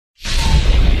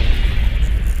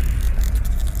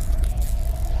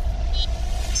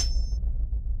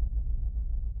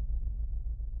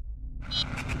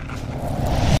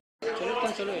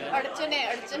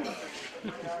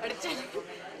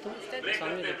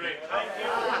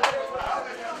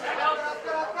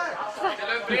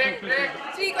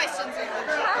Three questions.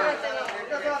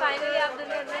 Finally आप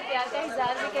दुनिया में प्यार का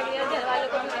इज़हार भी कर लिया, घर वालों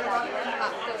को भी बता दिया,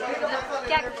 तो मतलब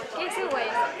क्या कैसे हुआ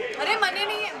ये? अरे मने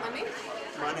नहीं है, मने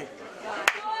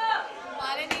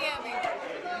नहीं है अभी।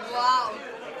 वाओ।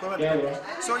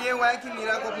 सो ये हुआ है कि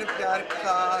मीरा को अपने प्यार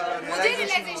का मुझे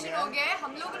रियलाइजेशन हो गया है,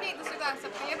 हम लोगों ने एक दूसरे को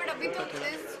एक्सेप्ट किया, बट अभी तो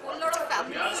there's whole lot of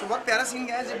family. सो बहुत प्यारा सीन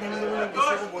गया है जब हम लोगों ने एक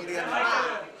दूसरे को बोल दिया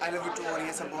आई लव यू टू, और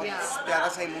ये सब बहुत प्यारा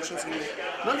सा इमोशनल सीन है।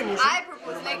 Not emotional, I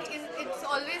propose like it's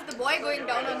always the boy going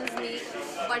down on his knee,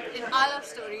 but in our love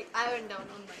story, I went down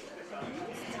on mine.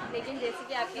 लेकिन जैसे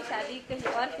कि आपकी शादी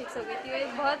कहीं और फिक्स हो गई थी, वो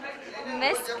एक बहुत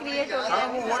मेस क्रिएट हो गया। हाँ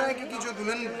वो हो रहा है क्योंकि जो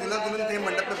दुल्हन थे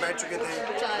मंडप में बैठ चुके थे,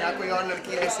 या कोई और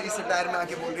लड़की ऐसे इस टायर में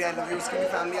आके बोल रही है आई लव यू, उसकी भी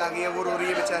फैमिली आ गई है, वो रो रही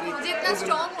है बेचारी। मुझे इतना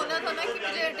स्ट्रॉन्ग होना था ना कि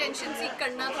मुझे अटेंशन सीख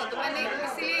करना था, तो मैंने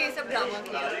इसीलिए ये सब ड्रामा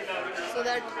किया, सो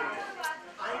दैट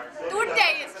टूट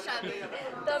जाए ये शादी।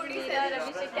 तो मीरा और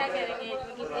अभिषेक क्या करेंगे एक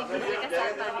दूसरे का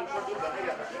साथ पाने के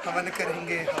लिए? हमन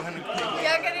करेंगे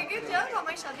क्या करेंगे जब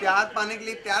हमारी शादी? प्यार पाने के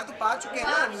लिए, प्यार तो पा चुके हैं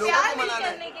ना, लोगों को मनाना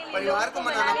है, परिवार को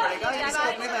मनाना पड़ेगा, इसको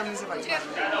अपनी फैमिली से फाइट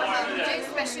मुझे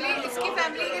स्पेशली इसकी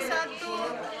फैमिली के साथ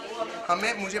तो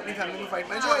मुझे अपनी फैमिली में फाइट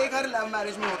जो एक हर लव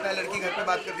मैरिज में होता है, लड़की घर पे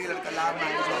बात करती है, लड़का लव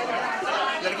मैरिज में होता है,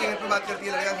 लड़की घर पे बात करती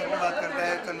है, लड़का घर पे बात करता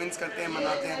है, कन्विंस करते हैं,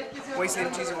 मनाते हैं, वही सेम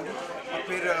चीज़ होगी। और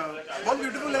फिर बहुत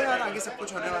ब्यूटीफुल है यार, आगे सब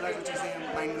कुछ होने वाला है, जो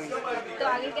चीज़ें माइंड में। तो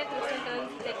आगे क्या ट्विस्ट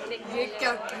ये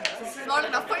क्या? Not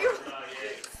enough for you.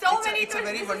 So many it's a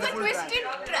very wonderful twisted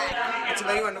track. It's a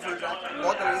very wonderful track.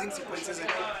 बहुत अमेजिंग सीक्वेंसेस हैं,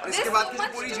 और इसके बाद की जो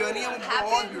पूरी जर्नी है वो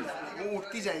बहुत ब्यूटीफुल है, वो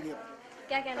उठती जाएगी। अब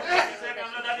क्या कहना चाहिए?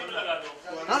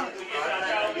 हाँ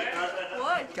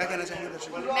What? क्या कहना चाहिए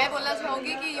दर्शकों? मैं बोलना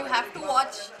चाहूँगी कि you have to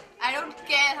watch. I don't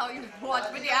care how you watch,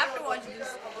 but you have to watch this.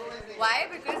 Why?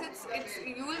 Because it's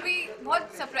you will be बहुत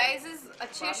surprises,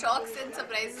 अच्छे shocks and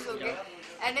surprises होंगे,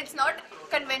 and it's not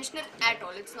conventional at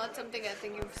all. It's not something I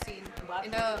think you've seen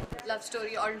in a love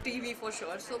story or TV for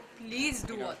sure. So please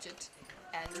do watch it.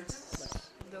 And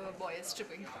the boy is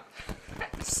stripping.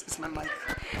 It's my mic.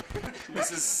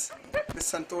 This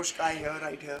Santosh guy here,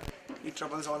 right here. He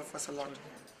troubles all of us a lot.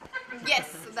 Yes,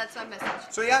 so that's my message.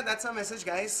 So yeah, that's our message,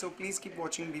 guys. So please keep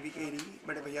watching BBK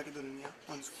Bade Bhaiyya Ki Dulhania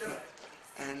on Super.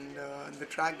 And the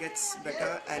track gets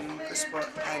better and crisper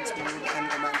and smooth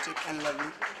and romantic and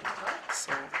lovely.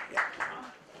 So yeah.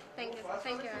 Thank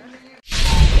you.